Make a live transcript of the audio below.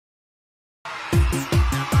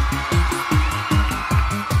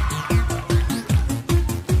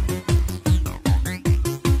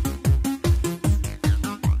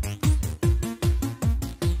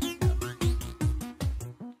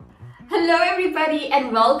everybody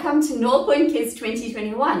and welcome to North Point Kids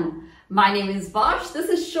 2021. My name is Vash, this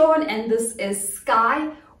is Sean and this is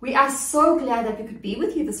Sky. We are so glad that we could be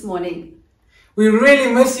with you this morning. We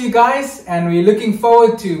really miss you guys and we're looking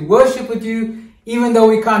forward to worship with you even though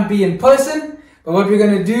we can't be in person. But what we're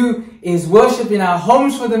going to do is worship in our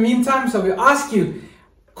homes for the meantime. So we ask you,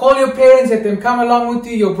 call your parents, let them come along with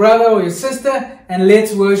you, your brother or your sister, and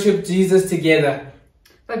let's worship Jesus together.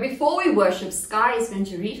 But before we worship, Sky is going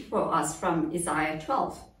to read for us from Isaiah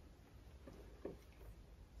 12.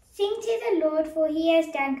 Sing to the Lord, for he has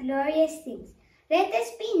done glorious things. Let this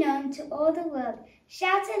be known to all the world.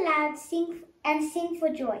 Shout aloud, sing for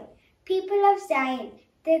joy. People of Zion,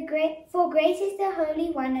 for great is the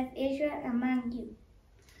Holy One of Israel among you.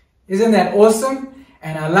 Isn't that awesome?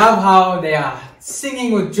 And I love how they are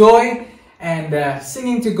singing with joy and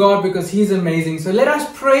singing to God because He's amazing. So let us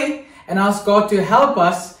pray and ask God to help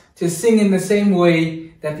us to sing in the same way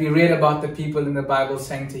that we read about the people in the Bible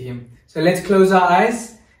sang to Him. So let's close our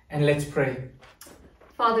eyes and let's pray.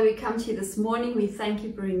 Father, we come to you this morning. We thank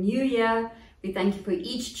you for a new year. We thank you for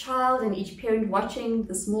each child and each parent watching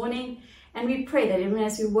this morning. And we pray that even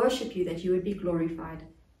as we worship you, that you would be glorified.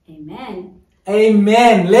 Amen.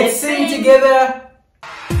 Amen. Let's sing together.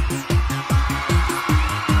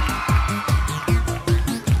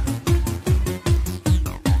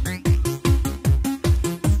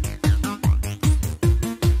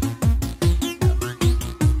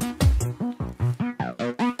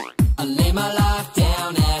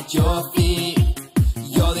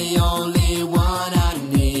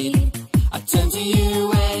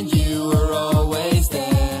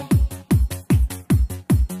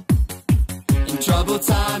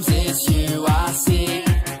 Times it's you I see.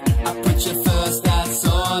 I put you first, that's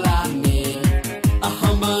all I need. I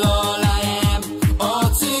humble all I am, all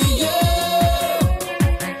to you.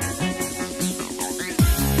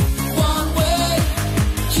 One way,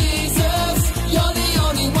 Jesus, you're the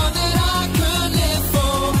only one that I could live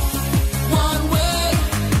for. One way,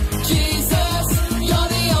 Jesus, you're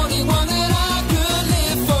the only one that I could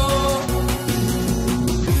live for.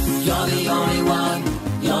 You're the only one,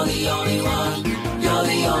 you're the only one. You're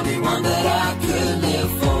the only one that I could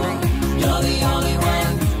live for. You're the only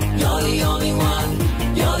one,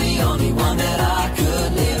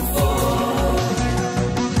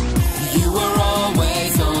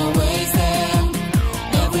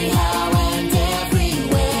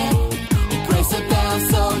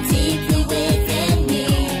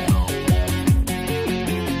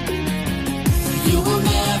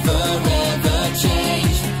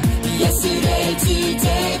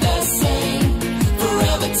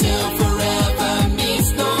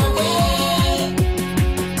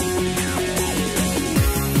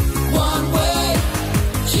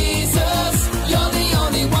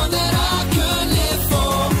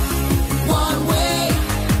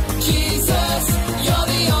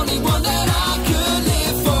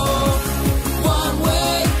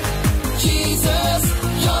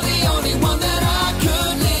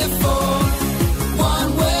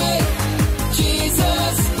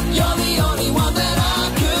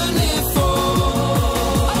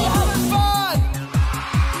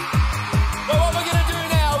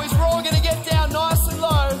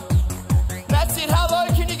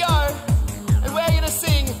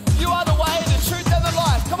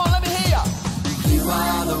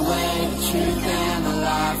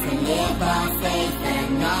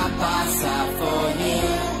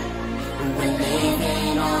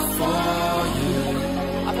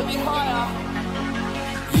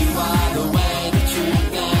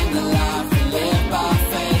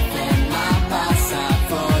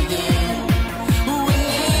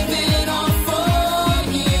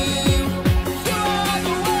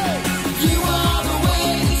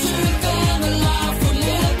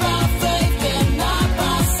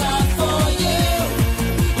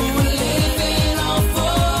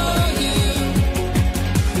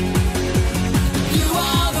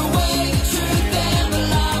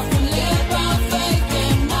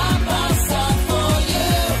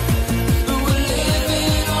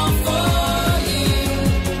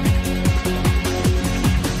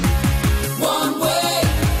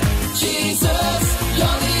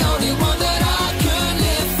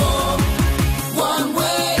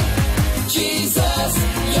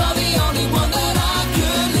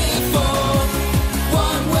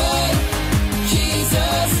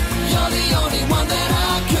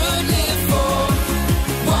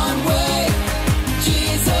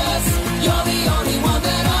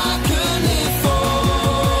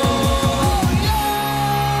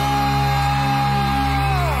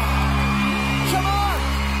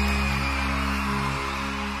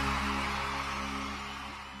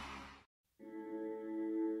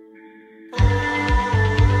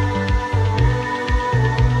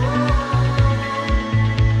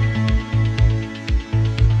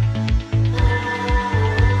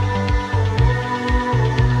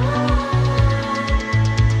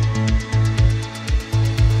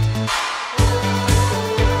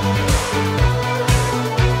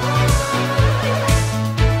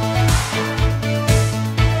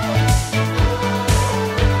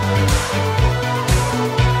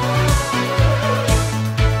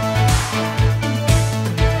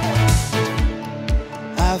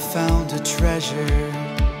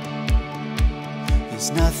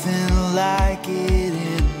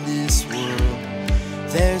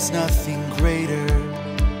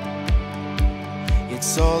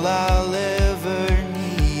 It's all I'll ever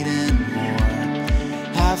need and more.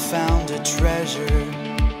 I found a treasure,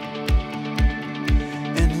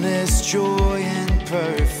 endless joy and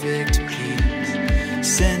perfect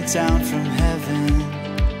peace, sent down from heaven,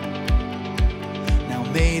 now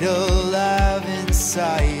made alive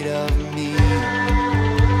inside of me.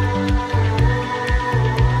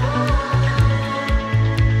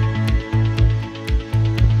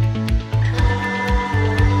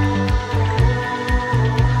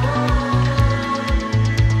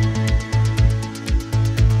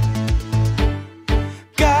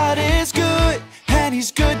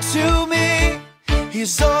 He's good to me.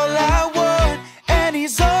 He's all I want and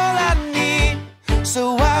he's all I need.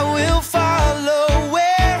 So I will follow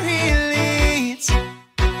where he leads.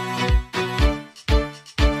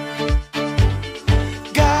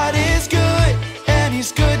 God is good and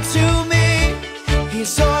he's good to me.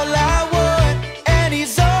 He's all I want and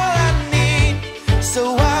he's all I need.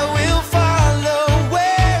 So I will follow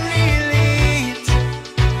where he leads.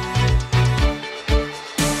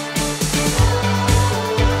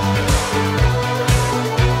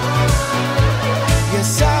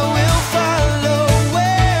 Yes, I will follow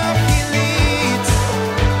where he leads.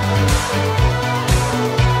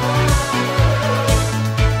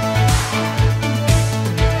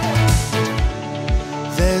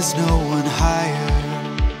 There's no one higher,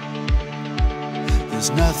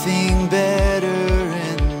 there's nothing better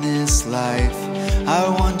in this life. I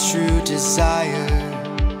want true desire,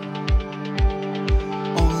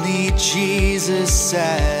 only Jesus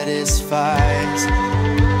satisfies.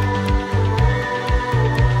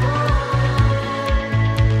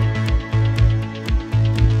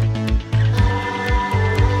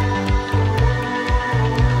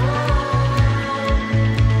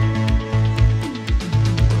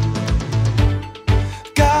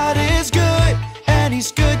 God is good and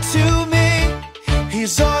he's good to me.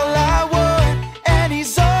 He's all I want and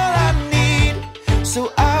he's all I need.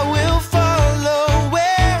 So I will follow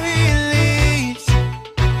where he leads.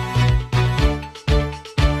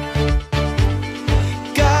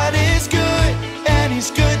 God is good and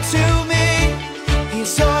he's good to me.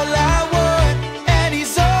 He's all I want and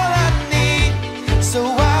he's all I need. So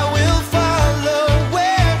I will follow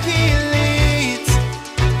where he leads.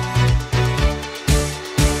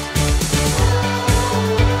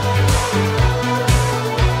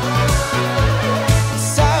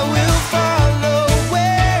 Yes, I will follow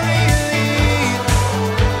where he leads.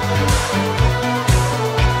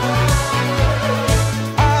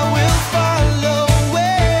 I will follow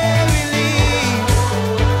where he leads.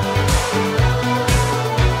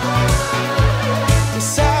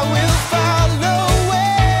 Yes, I will follow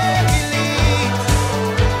where he leads.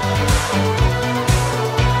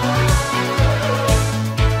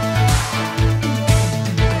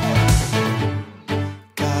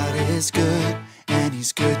 God is good and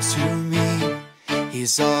he's good to me.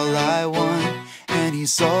 He's all I want and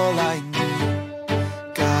he's all I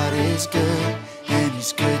need. God is good and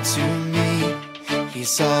he's good to me.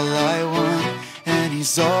 He's all I want and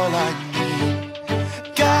he's all I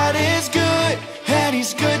need. God is good and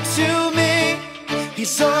he's good to me.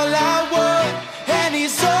 He's all I want and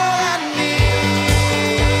he's all I need.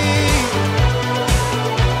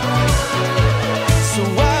 So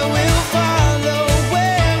I will follow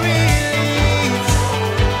where he leads.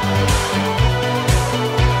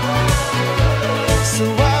 So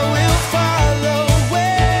I will follow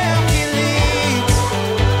where he leads.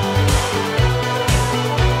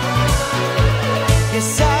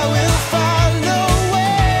 Yes, I will follow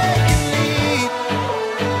where he leads.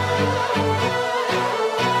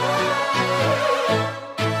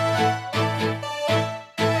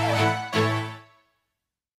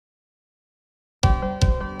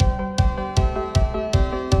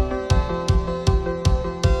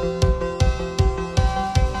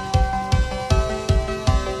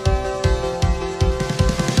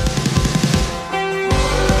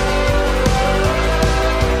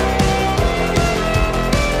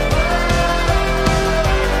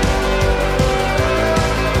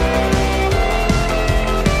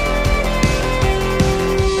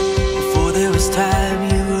 Before there was time,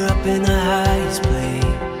 you were up in the highest place.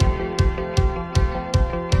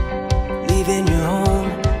 Leaving your home,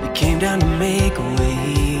 you came down to make a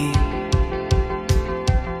way.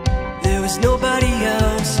 There was nobody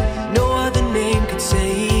else, no other name could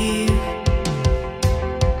save.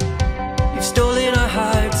 You've stolen our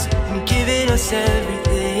hearts and given us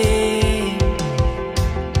everything.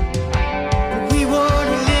 We want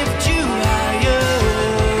to lift you higher.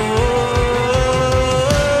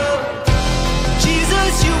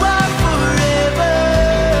 Jesus, you are forever,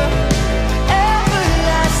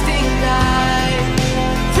 everlasting light.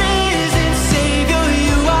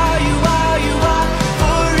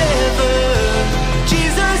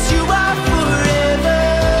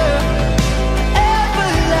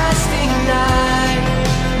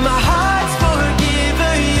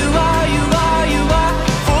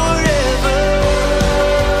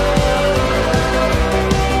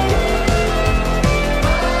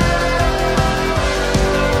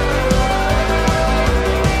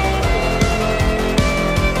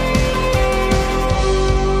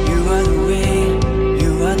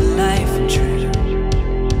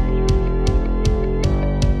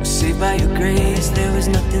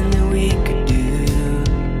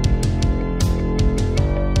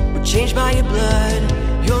 your blood,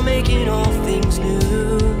 you're making all things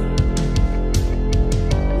new.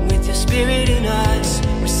 With your spirit in us,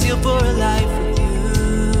 we're sealed for a life with you,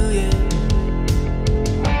 yeah.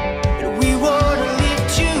 And we wanna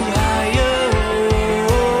lift you higher.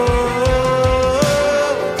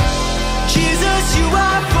 Jesus, you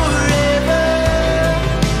are forever,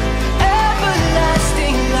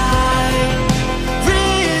 everlasting light,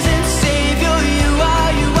 risen Savior, you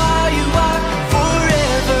are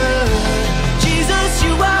forever. Jesus,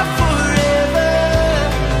 you are forever,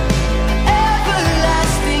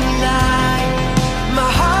 everlasting light, my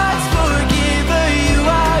heart's forgiver, you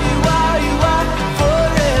are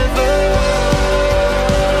forever.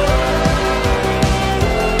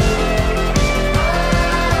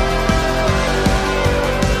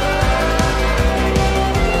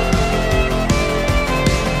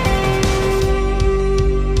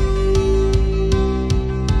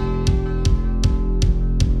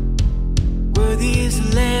 Worthy is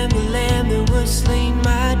the lamb that was slain,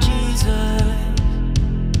 my Jesus.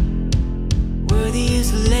 Worthy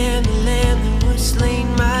is the lamb that was slain,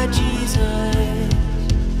 my Jesus.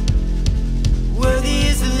 Worthy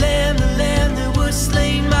is the lamb that was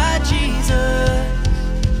slain, my Jesus.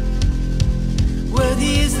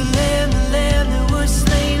 Worthy is the lamb that was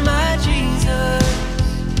slain, my Jesus.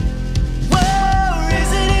 Whoa,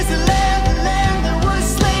 risen is the lamb that was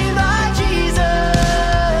slain, my Jesus.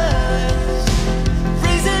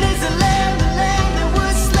 Risen is the lamb that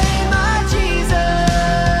was slain, my Jesus.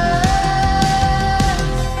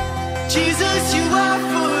 Jesus, you are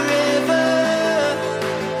forever,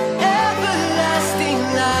 everlasting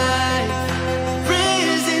light,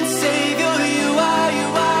 risen Savior, you are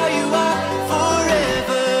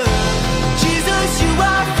forever. Jesus, you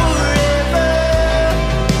are forever,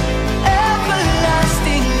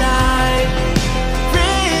 everlasting light,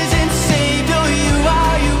 risen Savior, you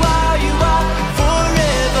are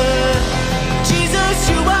forever. Jesus,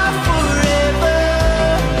 you are forever,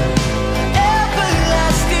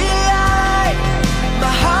 everlasting light,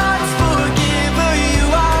 my heart's forgiver, you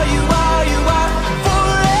are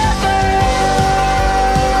forever.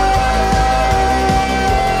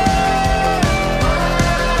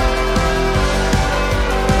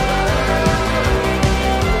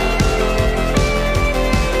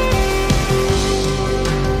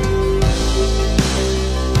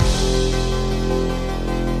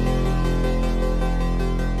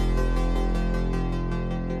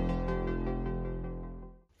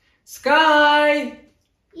 Sky,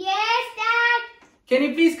 Yes, Dad. can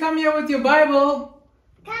you please come here with your Bible?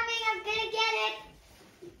 Coming, I'm gonna get it.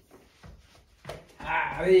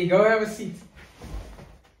 There you go, have a seat.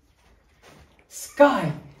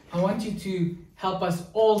 Sky, I want you to help us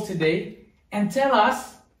all today and tell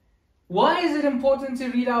us, why is it important to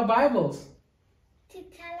read our Bibles? To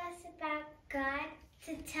tell us about God,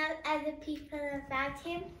 to tell other people about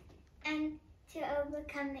Him, and to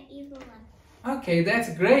overcome the evil one. Okay, that's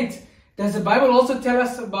great. Does the Bible also tell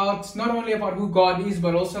us about, not only about who God is,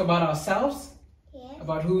 but also about ourselves, Yes.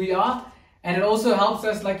 about who we are? And it also helps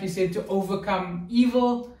us, like you said, to overcome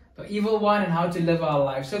evil, the evil one, and how to live our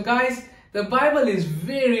lives. So guys, the Bible is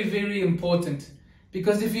very, very important,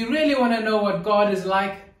 because if you really want to know what God is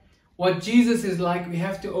like, what Jesus is like, we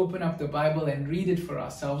have to open up the Bible and read it for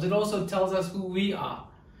ourselves. It also tells us who we are.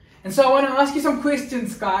 And so I want to ask you some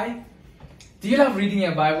questions, Sky. Do you love reading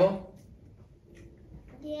your Bible?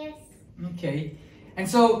 Yes. Okay. And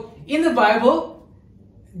so in the Bible,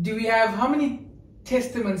 do we have, how many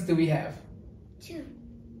testaments do we have? 2.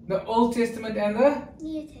 The Old Testament and the?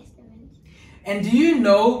 New Testament. And do you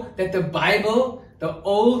know that the Bible, the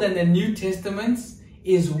Old and the New Testaments,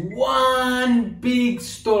 is one big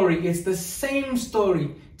story? It's the same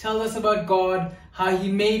story. Tells us about God, how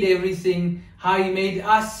He made everything, how He made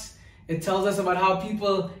us. It tells us about how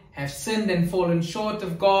people have sinned and fallen short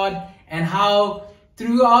of God, and how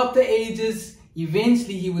throughout the ages,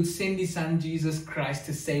 eventually He would send His Son Jesus Christ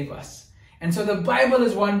to save us. And so the Bible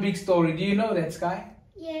is one big story. Do you know that, Sky?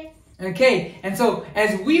 Yes. Okay, and so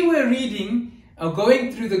as we were reading,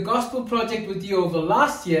 going through the Gospel Project with you over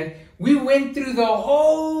last year, we went through the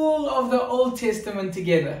whole of the Old Testament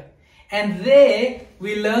together. And there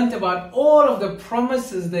we learned about all of the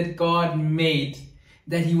promises that God made,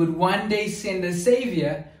 that He would one day send a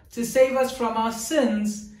Savior to save us from our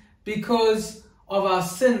sins because of our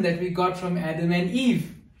sin that we got from Adam and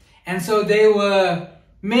Eve. And so there were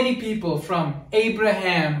many people, from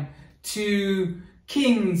Abraham to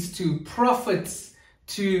kings to prophets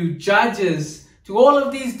to judges, to all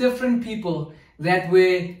of these different people that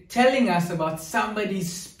were telling us about somebody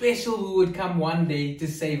special who would come one day to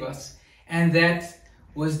save us. And that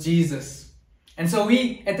was Jesus. And so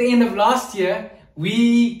at the end of last year,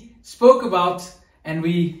 we spoke about and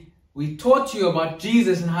we taught you about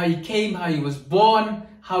Jesus and how he came, how he was born,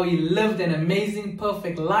 how he lived an amazing,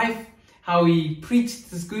 perfect life, how he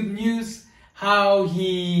preached this good news, how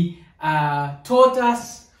he taught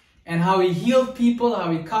us, and how he healed people,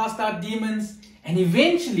 how he cast out demons. And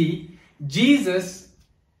eventually, Jesus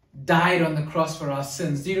died on the cross for our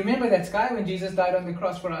sins. Do you remember that, Sky, when Jesus died on the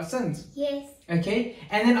cross for our sins? Yes. Okay,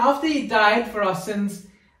 and then after he died for our sins,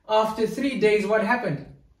 after 3 days, what happened?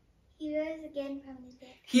 He rose again from the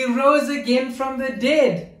dead. He rose again from the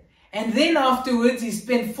dead. And then afterwards, he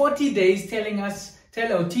spent 40 days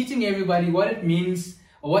teaching everybody what it means,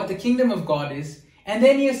 or what the kingdom of God is. And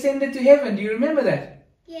then he ascended to heaven. Do you remember that?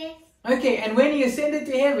 Yes. Okay, and when he ascended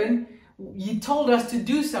to heaven, he told us to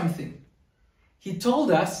do something. He told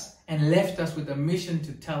us and left us with a mission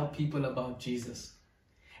to tell people about Jesus.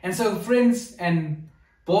 And so, friends and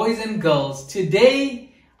boys and girls,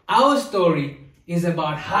 today our story is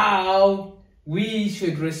about how we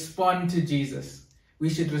should respond to Jesus. We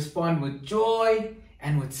should respond with joy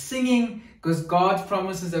and with singing, because God's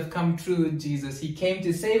promises have come true in Jesus. He came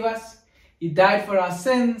to save us. He died for our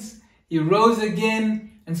sins. He rose again.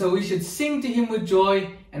 And so we should sing to him with joy,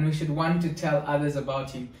 and we should want to tell others about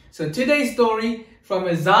him. So today's story from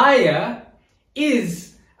Isaiah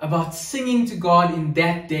is about singing to God in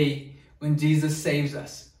that day when Jesus saves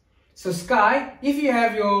us. So Sky, if you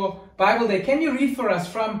have your Bible there, can you read for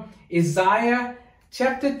us from Isaiah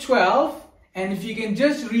chapter 12? And if you can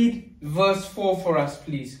just read verse 4 for us,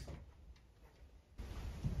 please.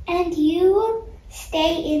 And you will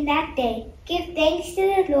stay in that day. Give thanks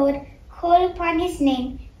to the Lord. Call upon his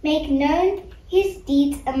name. Make known his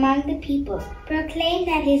deeds among the people. Proclaim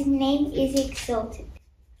that his name is exalted.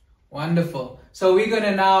 Wonderful. So we're going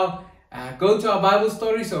to now go to our Bible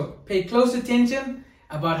story. So pay close attention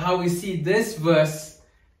about how we see this verse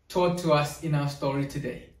taught to us in our story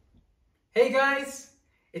today. Hey guys,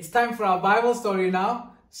 it's time for our Bible story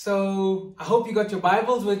now. So I hope you got your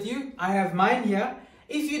Bibles with you. I have mine here.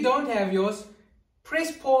 If you don't have yours,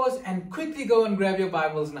 press pause and quickly go and grab your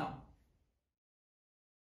Bibles now.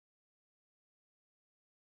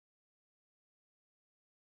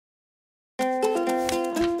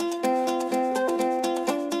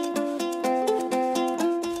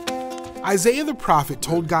 Isaiah the prophet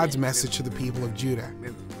told God's message to the people of Judah.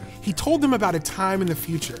 He told them about a time in the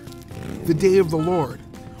future, the day of the Lord,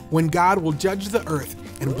 when God will judge the earth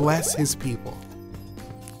and bless his people.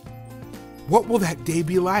 What will that day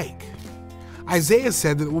be like? Isaiah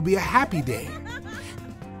said that it will be a happy day.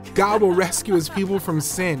 God will rescue his people from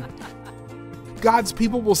sin. God's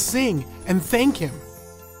people will sing and thank him.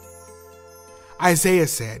 Isaiah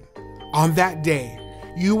said, "On that day,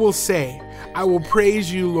 you will say, I will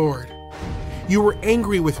praise you, Lord. You were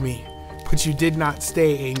angry with me, but you did not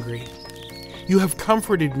stay angry. You have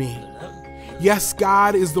comforted me. Yes,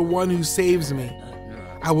 God is the one who saves me.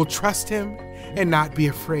 I will trust him and not be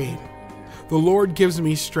afraid. The Lord gives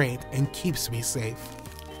me strength and keeps me safe."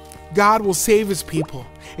 God will save his people,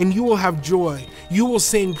 and you will have joy. You will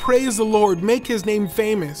sing, "Praise the Lord, make his name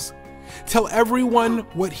famous. Tell everyone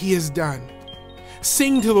what he has done.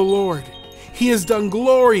 Sing to the Lord. He has done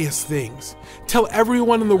glorious things. Tell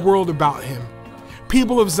everyone in the world about him.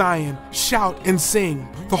 People of Zion, shout and sing.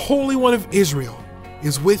 The Holy One of Israel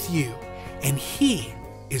is with you, and he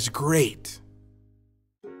is great."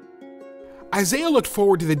 Isaiah looked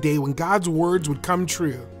forward to the day when God's words would come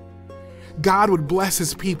true. God would bless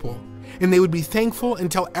his people, and they would be thankful and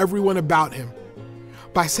tell everyone about him.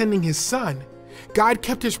 By sending his son, God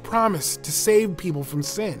kept his promise to save people from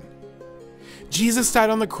sin. Jesus died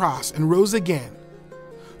on the cross and rose again.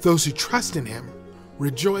 Those who trust in him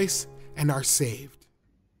rejoice and are saved.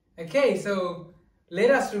 Okay, so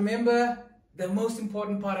let us remember the most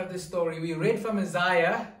important part of the story. We read from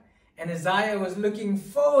Isaiah, and Isaiah was looking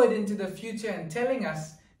forward into the future and telling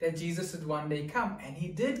us that Jesus would one day come, and he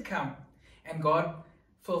did come. And God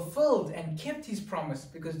fulfilled and kept his promise,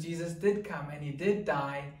 because Jesus did come and he did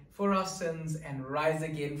die for our sins and rise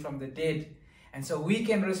again from the dead. And so we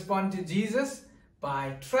can respond to Jesus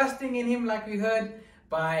by trusting in him, like we heard,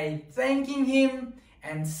 by thanking him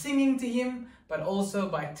and singing to him, but also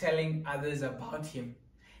by telling others about him.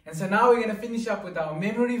 And so now we're going to finish up with our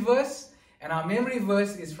memory verse. And our memory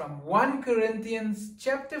verse is from 1 Corinthians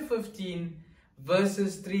chapter 15,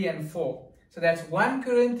 verses 3 and 4. So that's 1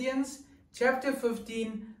 Corinthians chapter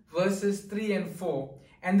 15, verses 3 and 4.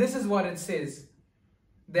 And this is what it says: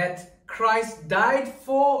 that Christ died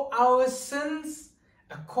for our sins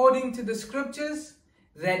according to the scriptures,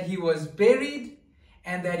 that he was buried,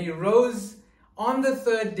 and that he rose on the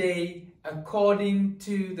third day according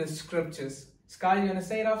to the scriptures. Sky, you want to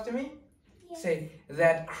say it after me? Yes. Say,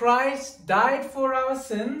 that Christ died for our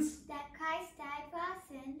sins That Christ died for our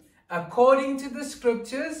sins according to the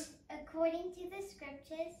scriptures, according to the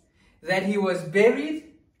scriptures, that he was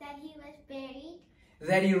buried, that he was buried,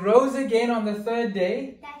 that he rose again on the third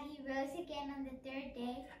day that he rose again on the third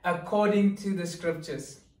day, according to the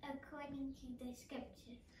scriptures. according to the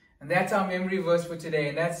scriptures. And that's our memory verse for today.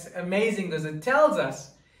 And that's amazing because it tells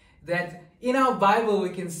us that in our Bible we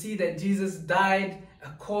can see that Jesus died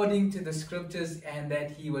according to the scriptures and that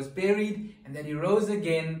he was buried and that he rose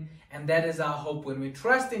again. And that is our hope. When we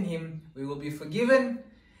trust in him, we will be forgiven.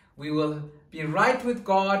 We will be right with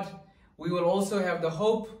God. We will also have the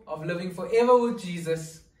hope of living forever with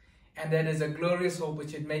Jesus. And that is a glorious hope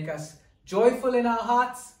which should make us joyful in our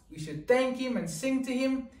hearts. We should thank him and sing to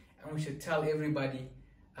him. And we should tell everybody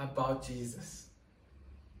about Jesus.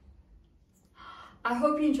 I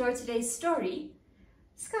hope you enjoyed today's story.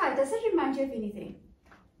 Sky, does it remind you of anything?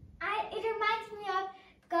 It reminds me of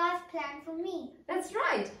God's plan for me. That's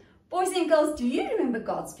right. Boys and girls, do you remember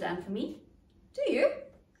God's plan for me? Do you?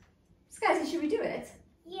 Sky, so should we do it?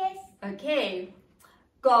 Yes. Okay.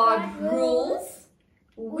 God God rules,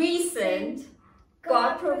 we sinned,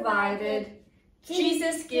 God provided,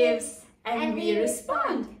 Jesus gives, and we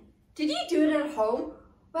respond. Did you do it at home?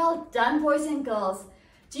 Well done, boys and girls.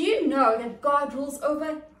 Do you know that God rules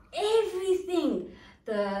over everything?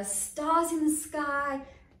 The stars in the sky,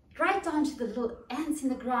 right down to the little ants in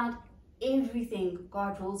the ground, everything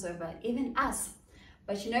God rules over, even us.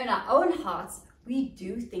 But you know, in our own hearts, we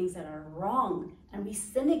do things that are wrong and we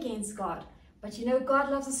sin against God. But you know, God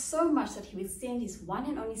loves us so much that he would send his one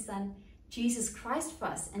and only son, Jesus Christ, for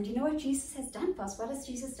us. And you know what Jesus has done for us? What has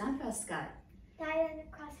Jesus done for us, Sky? Died on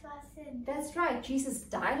the cross for our sins. That's right. Jesus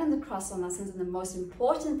died on the cross for our sins. And the most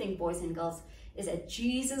important thing, boys and girls, is that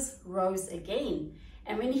Jesus rose again.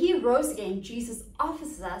 And when he rose again, Jesus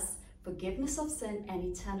offers us forgiveness of sin and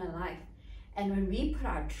eternal life. And when we put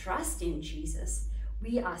our trust in Jesus,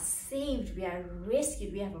 we are saved, we are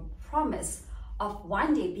rescued, we have a promise of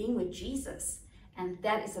one day being with Jesus. And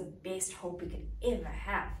that is the best hope we could ever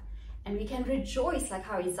have. And we can rejoice, like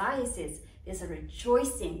how Isaiah says, there's a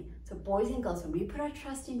rejoicing. So boys and girls, when we put our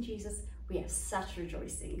trust in Jesus, we have such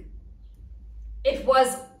rejoicing. It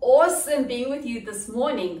was awesome being with you this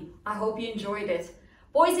morning. I hope you enjoyed it.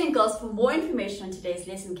 Boys and girls, for more information on today's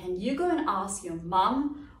lesson, can you go and ask your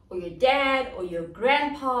mum or your dad or your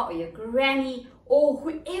grandpa or your granny or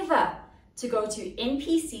whoever to go to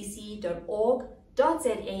npcc.org.za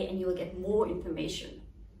and you will get more information.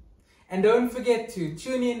 And don't forget to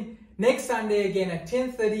tune in next Sunday again at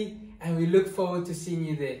 10:30 and we look forward to seeing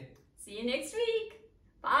you there. See you next week.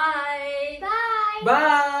 Bye. Bye.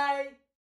 Bye!